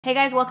Hey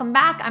guys, welcome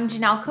back. I'm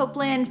Janelle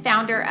Copeland,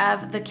 founder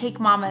of The Cake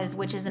Mamas,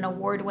 which is an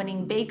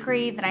award-winning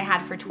bakery that I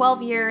had for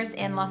 12 years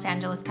in Los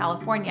Angeles,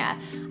 California.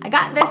 I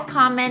got this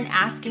comment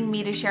asking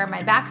me to share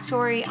my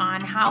backstory on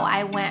how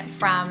I went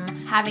from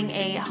having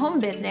a home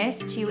business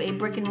to a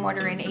brick and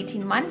mortar in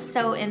 18 months.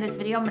 So in this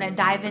video, I'm gonna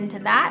dive into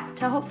that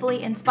to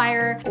hopefully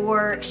inspire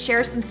or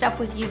share some stuff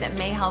with you that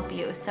may help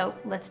you. So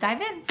let's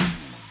dive in.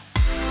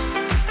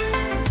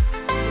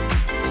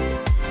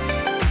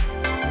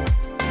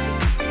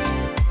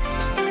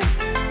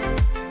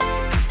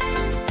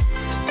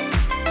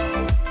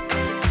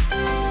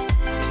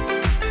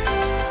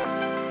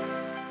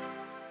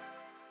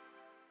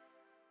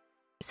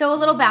 So a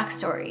little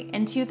backstory.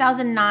 In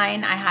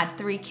 2009, I had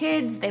 3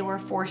 kids. They were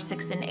 4,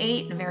 6, and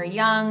 8, very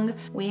young.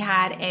 We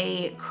had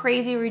a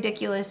crazy,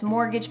 ridiculous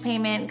mortgage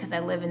payment because I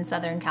live in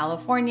Southern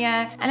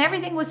California, and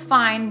everything was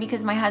fine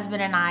because my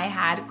husband and I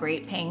had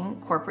great paying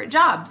corporate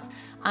jobs.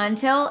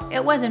 Until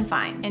it wasn't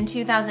fine. In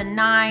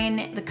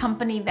 2009, the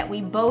company that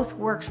we both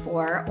worked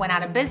for went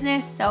out of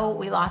business, so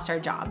we lost our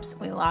jobs.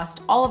 We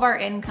lost all of our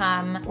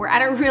income. We're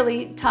at a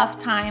really tough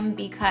time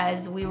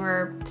because we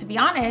were, to be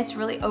honest,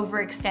 really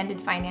overextended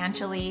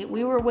financially.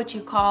 We were what you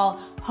call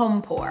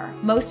home poor.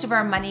 Most of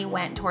our money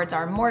went towards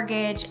our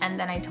mortgage, and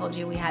then I told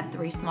you we had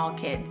 3 small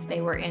kids. They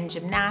were in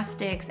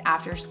gymnastics,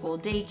 after school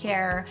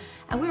daycare,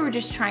 and we were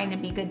just trying to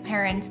be good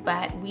parents,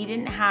 but we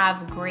didn't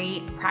have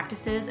great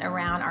practices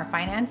around our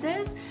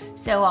finances.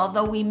 So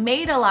although we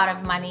made a lot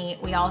of money,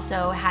 we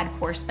also had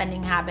poor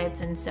spending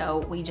habits, and so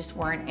we just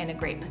weren't in a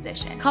great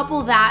position.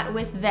 Couple that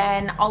with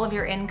then all of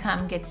your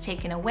income gets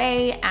taken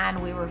away, and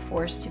we were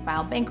forced to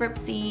file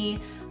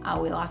bankruptcy.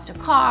 We lost a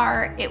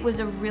car. It was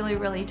a really,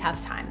 really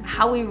tough time.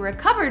 How we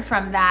recovered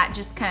from that,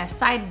 just kind of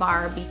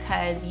sidebar,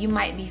 because you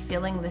might be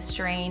feeling the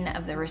strain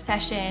of the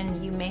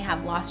recession. You may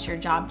have lost your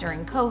job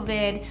during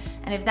COVID.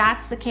 And if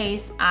that's the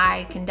case,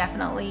 I can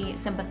definitely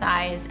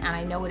sympathize, and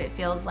I know what it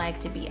feels like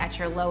to be at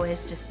your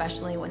lowest,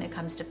 especially when it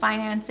comes to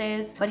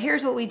finances. But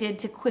here's what we did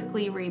to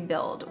quickly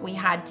rebuild. We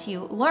had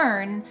to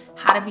learn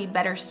how to be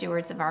better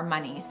stewards of our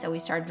money. So we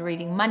started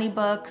reading money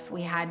books.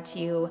 We had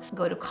to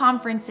go to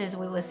conferences.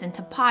 We listened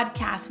to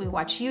podcasts. We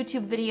watch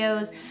YouTube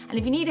videos. And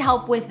if you need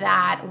help with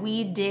that,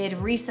 we did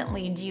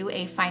recently do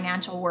a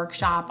financial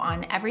workshop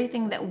on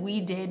everything that we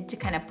did to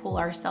kind of pull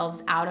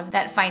ourselves out of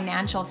that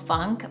financial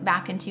funk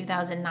back in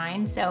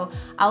 2009. So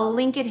I'll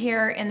link it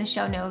here in the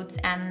show notes,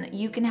 and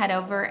you can head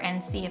over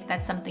and see if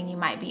that's something you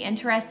might be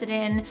interested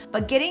in.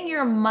 But getting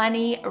your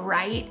money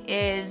right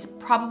is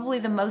probably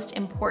the most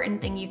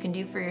important thing you can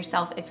do for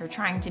yourself if you're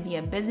trying to be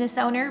a business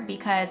owner,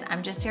 because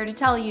I'm just here to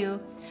tell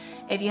you,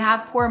 if you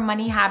have poor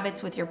money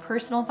habits with your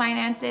personal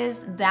finances,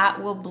 that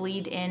will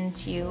bleed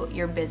into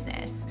your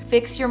business.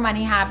 Fix your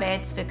money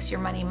habits, fix your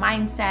money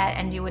mindset,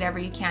 and do whatever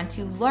you can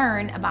to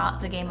learn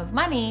about the game of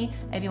money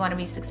if you want to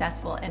be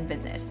successful in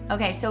business.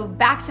 Okay, so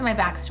back to my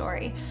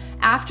backstory.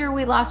 After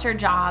we lost our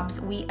jobs,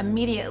 we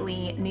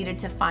immediately needed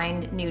to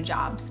find new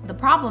jobs. The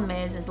problem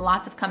is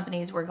lots of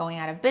companies were going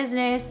out of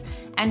business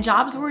and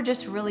jobs were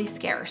just really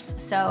scarce.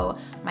 So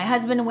my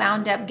husband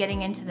wound up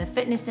getting into the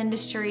fitness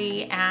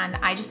industry, and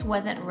I just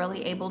wasn't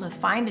really able to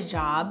find a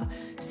job.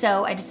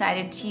 So I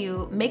decided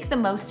to make the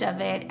most of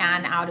it,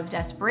 and out of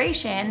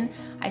desperation,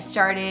 I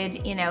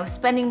started,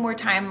 spending more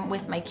time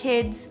with my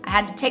kids. I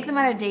had to take them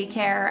out of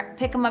daycare,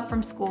 pick them up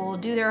from school,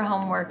 do their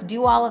homework,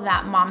 do all of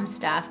that mom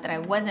stuff that I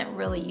wasn't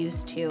really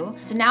used to.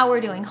 So now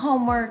we're doing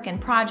homework and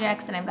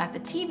projects, and I've got the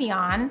TV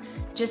on.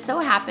 Just so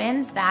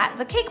happens that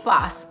The Cake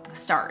Boss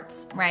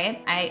starts,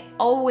 right? I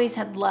always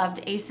had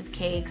loved Ace of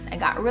Cakes. I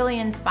got really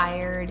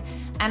inspired,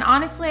 and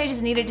honestly, I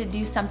just needed to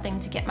do something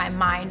to get my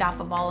mind off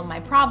of all of my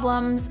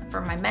problems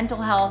for my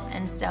mental health.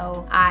 And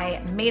so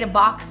I made a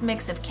box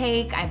mix of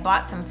cake. I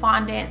bought some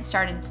fondant,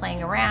 started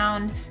playing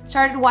around,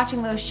 started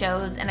watching those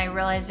shows, and I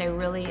realized I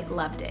really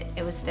loved it.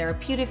 It was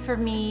therapeutic for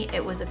me.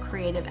 It was a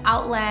creative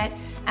outlet.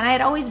 And I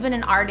had always been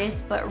an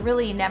artist, but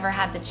really never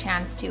had the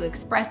chance to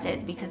express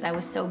it because I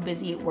was so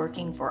busy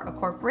working for a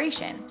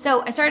corporation.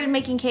 So I started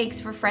making cakes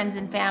for friends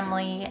and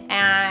family,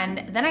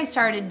 and then I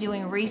started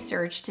doing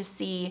research to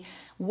see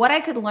what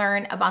I could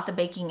learn about the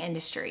baking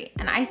industry.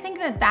 And I think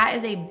that that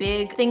is a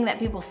big thing that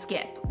people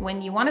skip.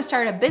 When you want to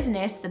start a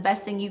business, the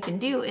best thing you can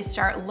do is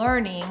start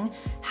learning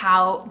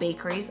how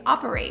bakeries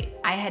operate.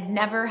 I had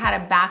never had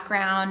a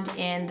background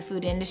in the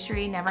food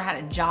industry, never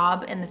had a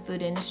job in the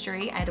food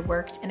industry. I had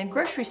worked in a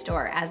grocery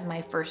store as my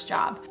first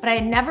job, but I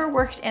had never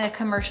worked in a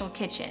commercial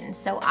kitchen.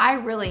 So I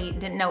really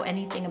didn't know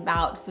anything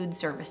about food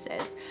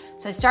services.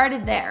 So I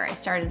started there. I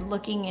started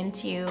looking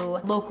into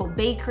local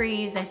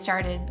bakeries. I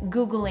started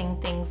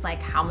Googling things like,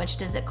 how much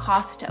does it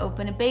cost to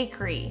open a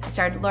bakery? I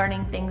started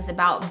learning things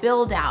about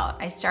build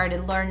out. I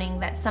started learning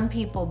that some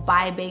people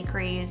buy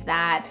bakeries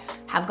that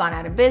have gone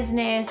out of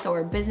business,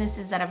 or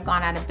businesses that have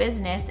gone out of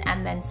business,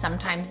 and then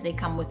sometimes they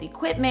come with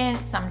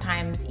equipment,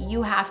 sometimes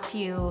you have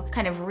to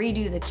kind of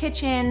redo the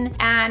kitchen.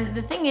 And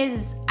the thing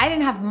is, I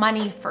didn't have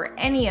money for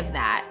any of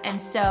that.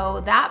 And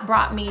so that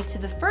brought me to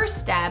the first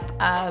step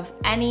of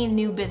any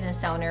new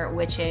business owner,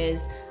 which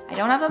is, I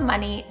don't have the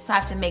money, so I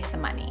have to make the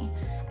money.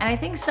 And I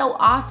think so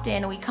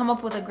often we come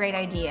up with a great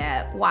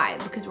idea. Why?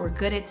 Because we're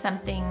good at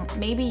something.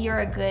 Maybe you're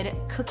a good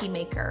cookie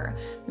maker.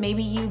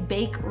 Maybe you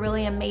bake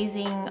really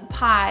amazing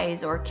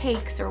pies or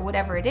cakes or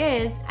whatever it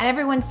is, and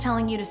everyone's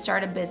telling you to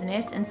start a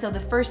business. And so the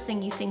first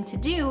thing you think to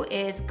do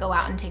is go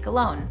out and take a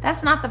loan.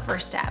 That's not the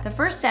first step. The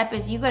first step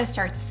is you gotta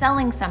start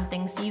selling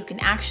something so you can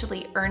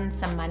actually earn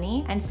some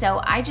money. And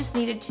so I just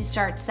needed to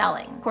start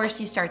selling. Of course,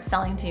 you start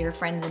selling to your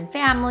friends and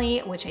family,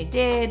 which I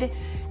did.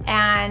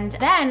 And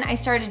then I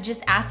started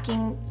just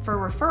asking for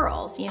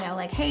referrals, you know,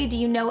 like, hey, do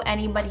you know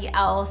anybody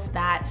else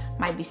that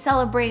might be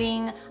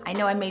celebrating? I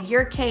know I made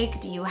your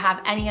cake. Do you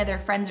have any other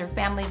friends or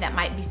family that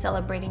might be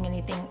celebrating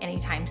anything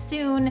anytime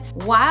soon?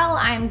 While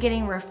I'm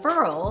getting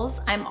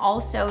referrals, I'm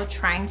also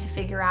trying to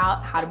figure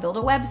out how to build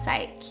a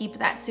website, keep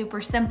that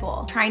super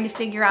simple, trying to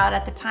figure out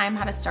at the time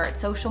how to start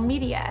social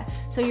media.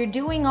 So you're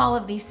doing all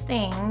of these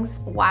things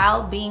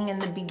while being in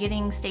the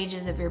beginning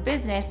stages of your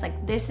business.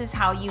 Like, this is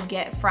how you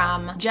get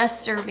from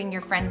just serving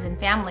your friends and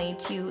family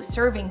to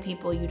serving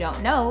people you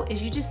don't know,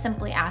 is you just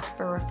simply ask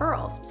for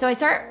referrals. So I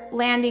start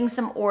landing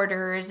some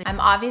orders. I'm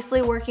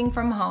obviously working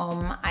from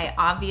home. I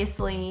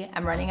obviously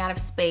am running out of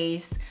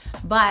space.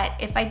 But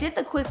if I did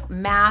the quick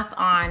math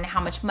on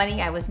how much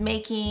money I was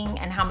making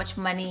and how much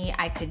money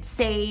I could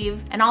save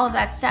and all of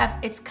that stuff,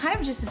 it's kind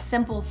of just a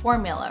simple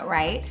formula,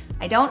 right?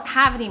 I don't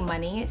have any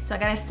money, so I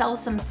gotta sell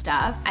some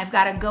stuff. I've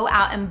gotta go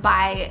out and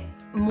buy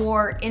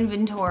more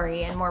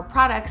inventory and more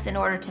products in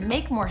order to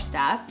make more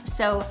stuff.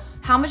 So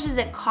how much does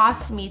it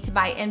cost me to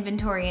buy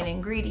inventory and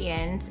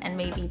ingredients and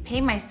maybe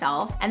pay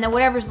myself? And then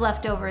whatever's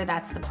left over,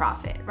 that's the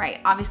profit,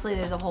 right? Obviously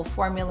there's a whole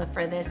formula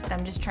for this, but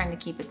I'm just trying to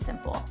keep it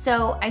simple.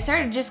 So I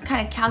started just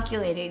kind of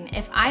calculating,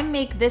 if I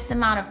make this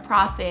amount of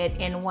profit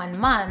in 1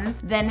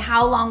 month, then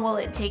how long will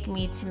it take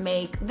me to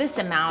make this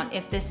amount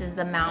if this is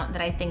the amount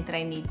that I think that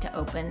I need to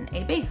open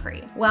a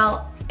bakery?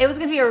 Well, it was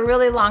gonna be a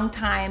really long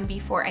time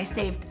before I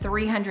saved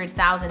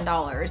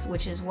 $300,000,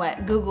 which is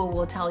what Google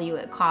will tell you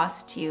it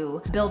costs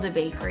to build a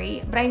bakery.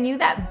 But I knew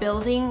that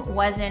building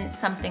wasn't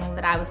something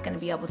that I was gonna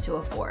be able to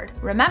afford.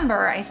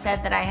 Remember, I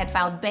said that I had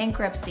filed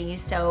bankruptcy,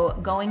 so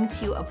going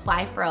to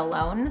apply for a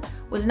loan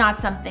was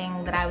not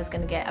something that I was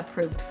gonna get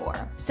approved for.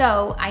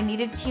 So I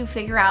needed to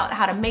figure out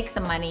how to make the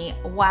money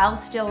while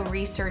still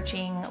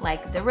researching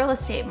like the real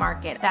estate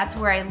market. That's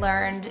where I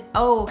learned,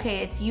 oh, okay,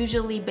 it's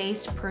usually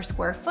based per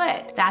square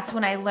foot. That's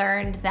when I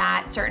learned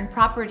that certain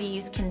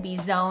properties can be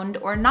zoned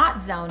or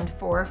not zoned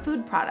for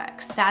food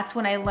products. That's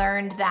when I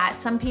learned that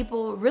some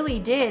people really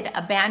did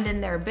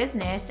abandon their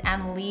business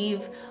and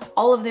leave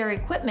all of their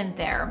equipment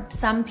there.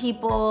 Some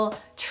people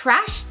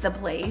trashed the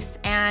place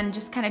and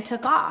just kind of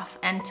took off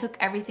and took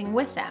everything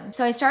with them.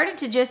 So I started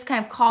to just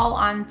kind of call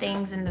on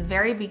things in the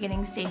very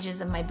beginning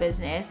stages of my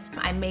business.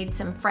 I made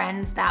some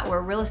friends that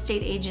were real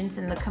estate agents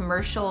in the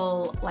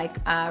commercial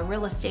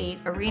real estate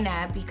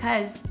arena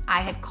because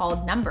I had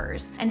called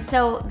numbers. And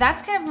so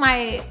that's kind of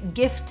my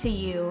gift to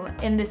you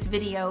in this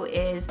video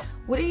is,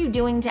 what are you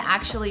doing to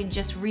actually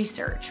just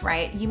research,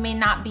 right? You may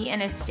not be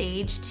in a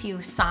stage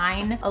to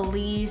sign a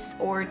lease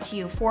or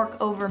to fork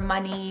over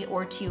money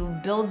or to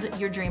build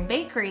your dream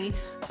bakery,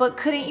 but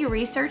couldn't you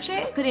research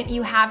it? Couldn't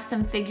you have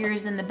some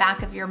figures in the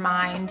back of your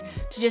mind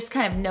to just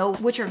kind of know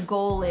what your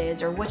goal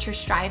is or what you're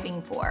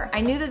striving for?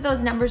 I knew that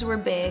those numbers were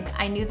big.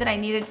 I knew that I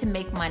needed to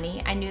make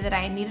money. I knew that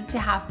I needed to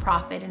have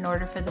profit in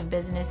order for the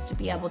business to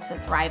be able to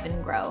thrive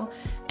and grow.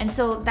 And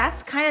so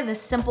that's kind of the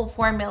simple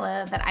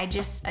formula that I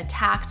just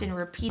attacked and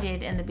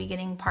repeated in the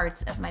beginning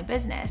parts of my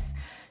business.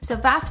 So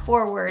fast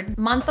forward,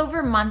 month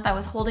over month, I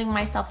was holding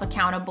myself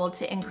accountable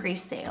to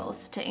increase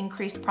sales, to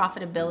increase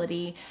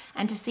profitability,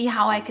 and to see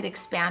how I could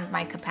expand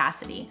my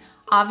capacity.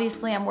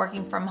 Obviously, I'm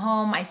working from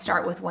home. I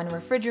start with one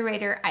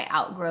refrigerator. I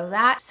outgrow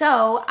that.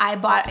 So I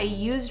bought a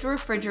used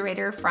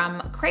refrigerator from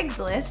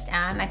Craigslist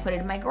and I put it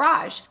in my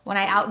garage. When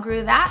I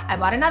outgrew that, I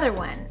bought another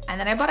one. And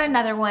then I bought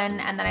another one,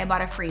 and then I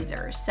bought a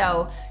freezer.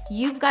 So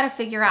you've got to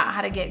figure out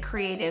how to get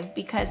creative,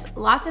 because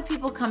lots of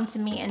people come to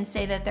me and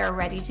say that they're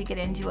ready to get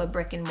into a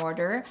brick and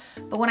mortar.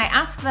 But when I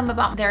ask them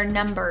about their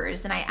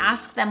numbers and I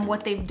ask them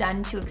what they've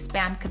done to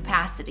expand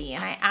capacity,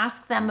 and I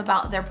ask them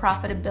about their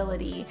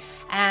profitability,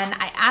 and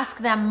I ask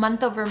them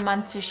month over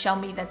month to show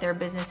me that their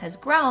business has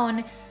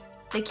grown,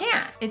 they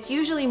can't. It's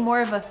usually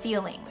more of a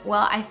feeling.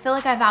 Well, I feel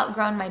like I've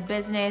outgrown my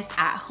business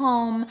at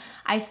home.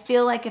 I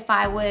feel like if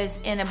I was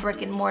in a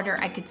brick and mortar,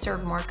 I could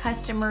serve more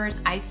customers.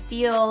 I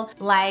feel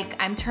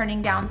like I'm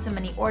turning down so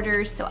many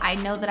orders, so I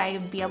know that I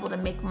would be able to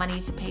make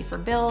money to pay for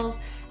bills.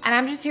 And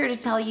I'm just here to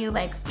tell you,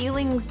 like,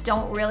 feelings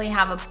don't really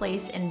have a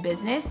place in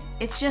business.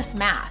 It's just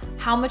math.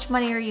 How much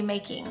money are you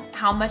making?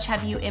 How much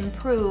have you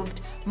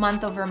improved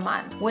month over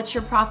month? What's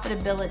your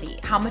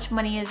profitability? How much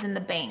money is in the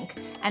bank?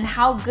 And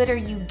how good are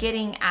you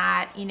getting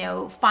at,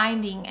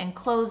 finding and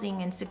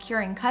closing and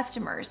securing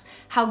customers?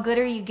 How good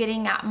are you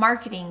getting at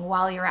marketing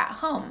while you're at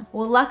home?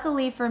 Well,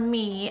 luckily for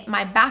me,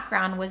 my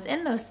background was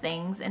in those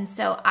things. And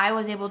so I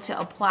was able to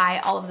apply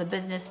all of the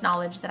business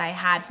knowledge that I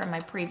had from my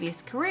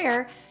previous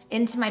career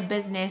into my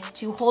business business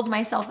to hold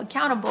myself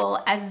accountable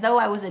as though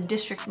I was a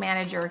district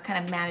manager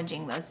kind of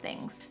managing those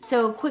things.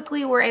 So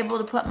quickly we're able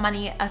to put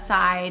money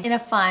aside in a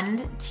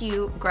fund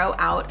to grow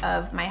out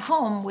of my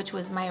home, which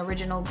was my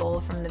original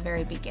goal from the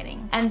very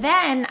beginning. And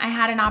then I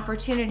had an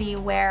opportunity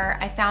where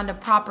I found a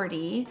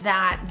property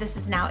that this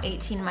is now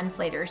 18 months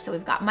later. So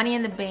we've got money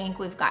in the bank,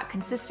 we've got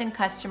consistent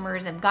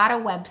customers, I've got a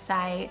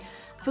website.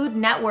 Food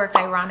Network,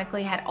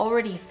 ironically, had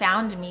already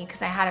found me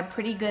because I had a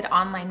pretty good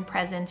online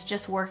presence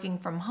just working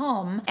from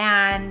home.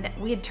 And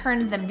we had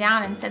turned them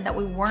down and said that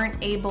we weren't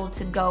able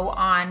to go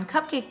on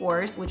Cupcake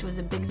Wars, which was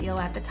a big deal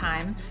at the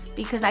time,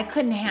 because I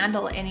couldn't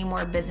handle any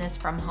more business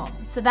from home.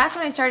 So that's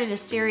when I started to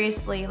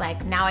seriously,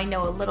 like, now I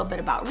know a little bit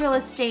about real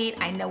estate.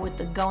 I know what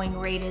the going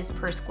rate is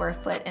per square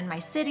foot in my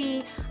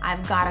city.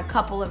 I've got a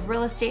couple of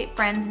real estate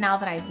friends now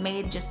that I've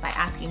made just by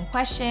asking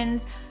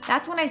questions.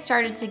 That's when I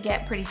started to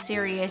get pretty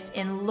serious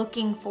in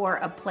looking for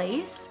a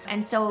place.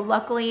 And so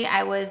luckily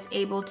I was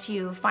able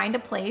to find a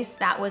place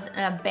that was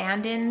an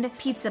abandoned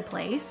pizza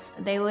place.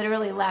 They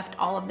literally left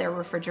all of their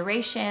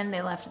refrigeration,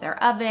 they left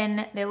their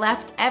oven, they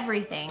left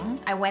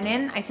everything. I went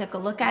in, I took a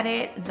look at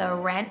it, the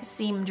rent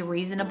seemed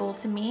reasonable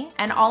to me,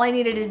 and all I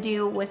needed to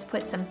do was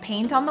put some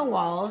paint on the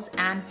walls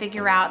and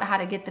figure out how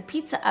to get the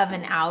pizza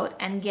oven out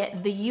and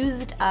get the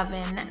used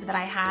oven that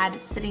I had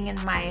sitting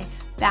in my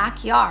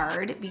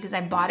backyard because I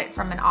bought it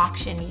from an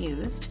auction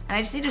used, and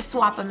I just need to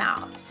swap them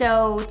out.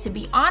 So to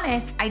be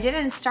honest, I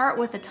didn't start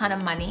with a ton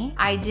of money.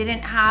 I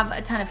didn't have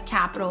a ton of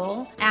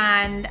capital,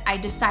 and I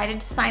decided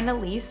to sign a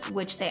lease,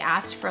 which they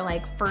asked for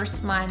like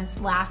first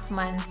month's, last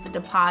month's, the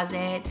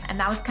deposit, and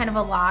that was kind of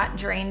a lot,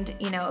 drained,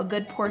 you know, a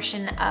good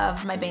portion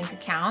of my bank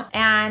account.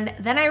 And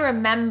then I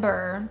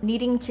remember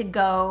needing to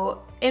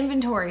go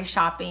inventory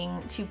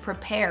shopping to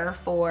prepare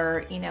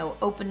for, you know,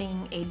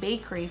 opening a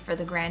bakery for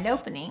the grand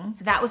opening.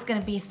 That was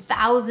gonna be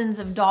thousands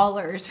of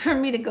dollars for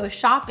me to go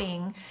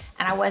shopping,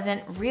 and I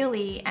wasn't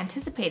really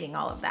anticipating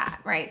all of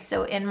that, right?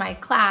 So in my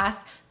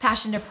class,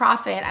 Passion to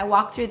Profit, I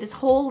walk through this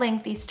whole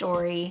lengthy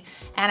story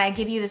and I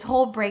give you this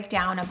whole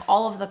breakdown of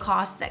all of the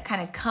costs that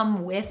kind of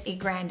come with a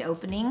grand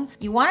opening.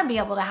 You wanna be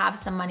able to have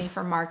some money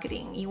for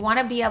marketing. You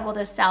wanna be able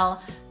to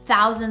sell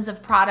thousands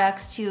of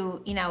products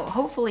to, you know,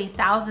 hopefully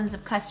thousands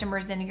of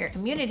customers in your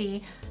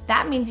community.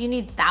 That means you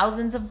need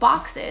thousands of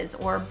boxes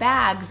or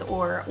bags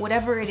or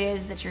whatever it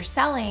is that you're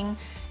selling.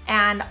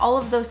 And all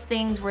of those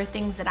things were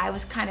things that I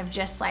was kind of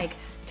just like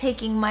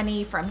taking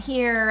money from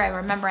here. I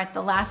remember at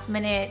the last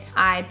minute,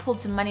 I pulled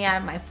some money out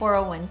of my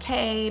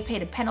 401k,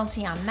 paid a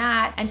penalty on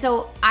that. And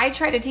so I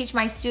try to teach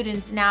my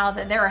students now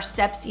that there are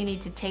steps you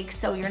need to take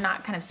so you're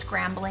not kind of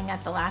scrambling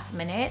at the last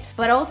minute.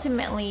 But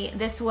ultimately,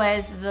 this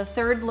was the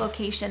third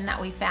location that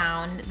we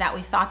found that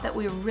we thought that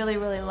we really,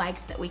 really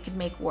liked that we could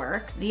make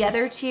work. The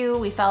other two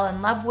we fell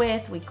in love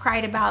with, we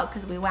cried about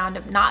because we wound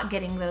up not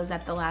getting those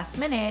at the last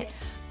minute.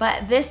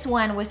 But this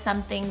one was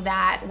something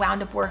that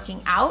wound up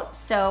working out,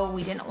 so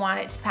we didn't want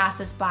it to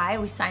pass us by.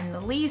 We signed the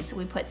lease,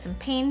 we put some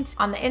paint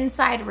on the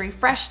inside,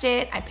 refreshed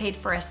it. I paid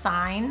for a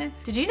sign.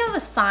 Did you know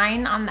the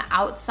sign on the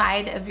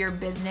outside of your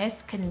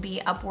business can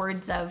be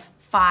upwards of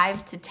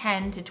 $5,000 to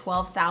 $10,000 to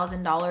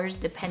 $12,000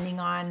 depending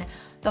on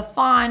the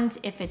font,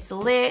 if it's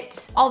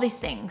lit, all these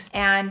things.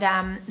 And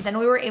then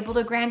we were able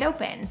to grand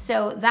open.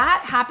 So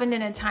that happened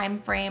in a time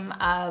frame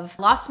of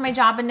lost my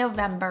job in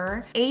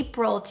November.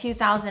 April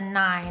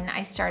 2009,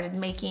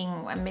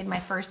 I made my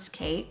first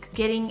cake.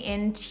 Getting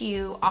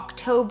into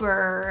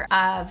October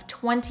of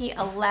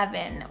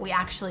 2011, we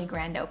actually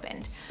grand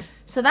opened.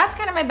 So that's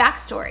kind of my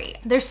backstory.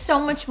 There's so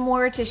much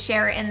more to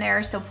share in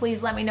there, so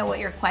please let me know what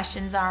your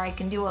questions are. I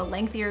can do a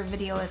lengthier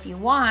video if you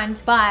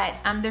want, but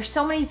there's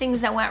so many things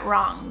that went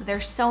wrong.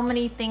 There's so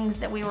many things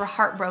that we were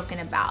heartbroken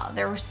about.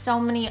 There were so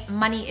many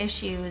money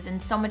issues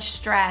and so much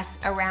stress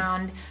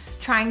around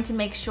trying to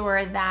make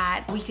sure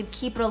that we could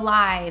keep it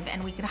alive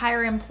and we could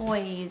hire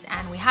employees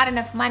and we had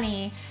enough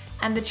money.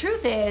 And the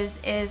truth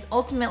is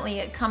ultimately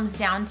it comes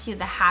down to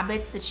the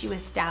habits that you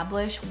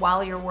establish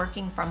while you're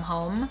working from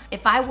home.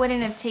 If I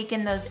wouldn't have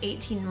taken those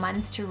 18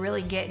 months to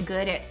really get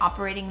good at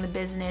operating the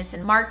business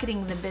and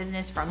marketing the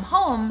business from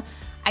home,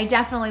 I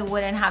definitely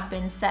wouldn't have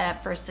been set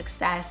up for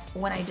success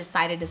when I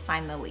decided to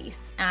sign the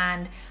lease.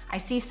 And I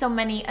see so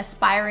many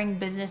aspiring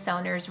business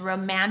owners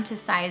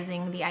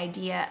romanticizing the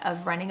idea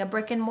of running a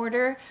brick and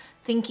mortar,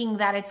 thinking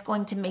that it's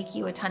going to make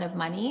you a ton of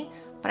money.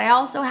 But I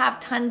also have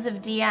tons of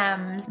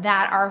DMs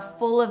that are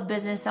full of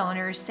business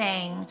owners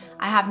saying,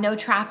 I have no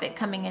traffic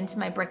coming into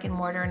my brick and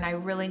mortar and I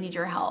really need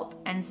your help.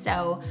 And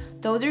so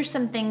those are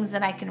some things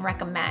that I can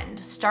recommend.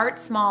 Start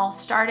small,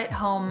 start at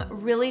home,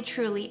 really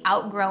truly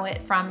outgrow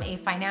it from a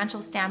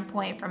financial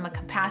standpoint, from a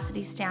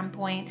capacity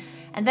standpoint,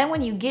 And then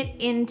when you get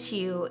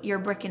into your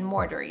brick and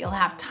mortar, you'll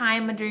have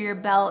time under your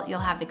belt, you'll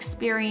have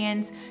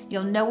experience,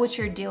 you'll know what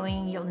you're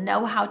doing, you'll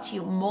know how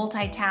to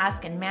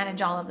multitask and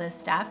manage all of this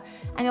stuff,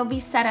 and you'll be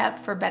set up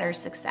for better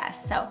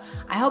success. So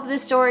I hope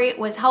this story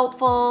was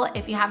helpful.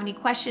 If you have any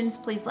questions,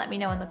 please let me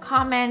know in the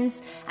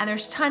comments. And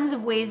there's tons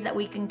of ways that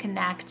we can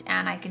connect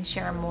and I can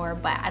share more,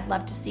 but I'd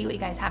love to see what you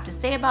guys have to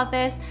say about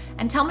this,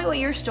 and tell me what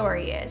your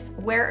story is.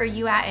 Where are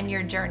you at in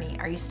your journey?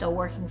 Are you still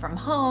working from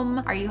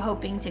home? Are you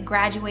hoping to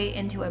graduate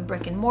into a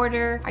brick and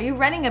mortar? Are you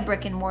running a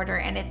brick and mortar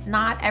and it's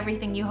not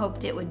everything you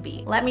hoped it would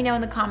be? Let me know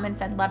in the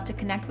comments. I'd love to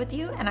connect with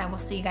you, and I will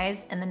see you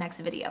guys in the next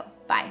video.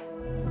 Bye.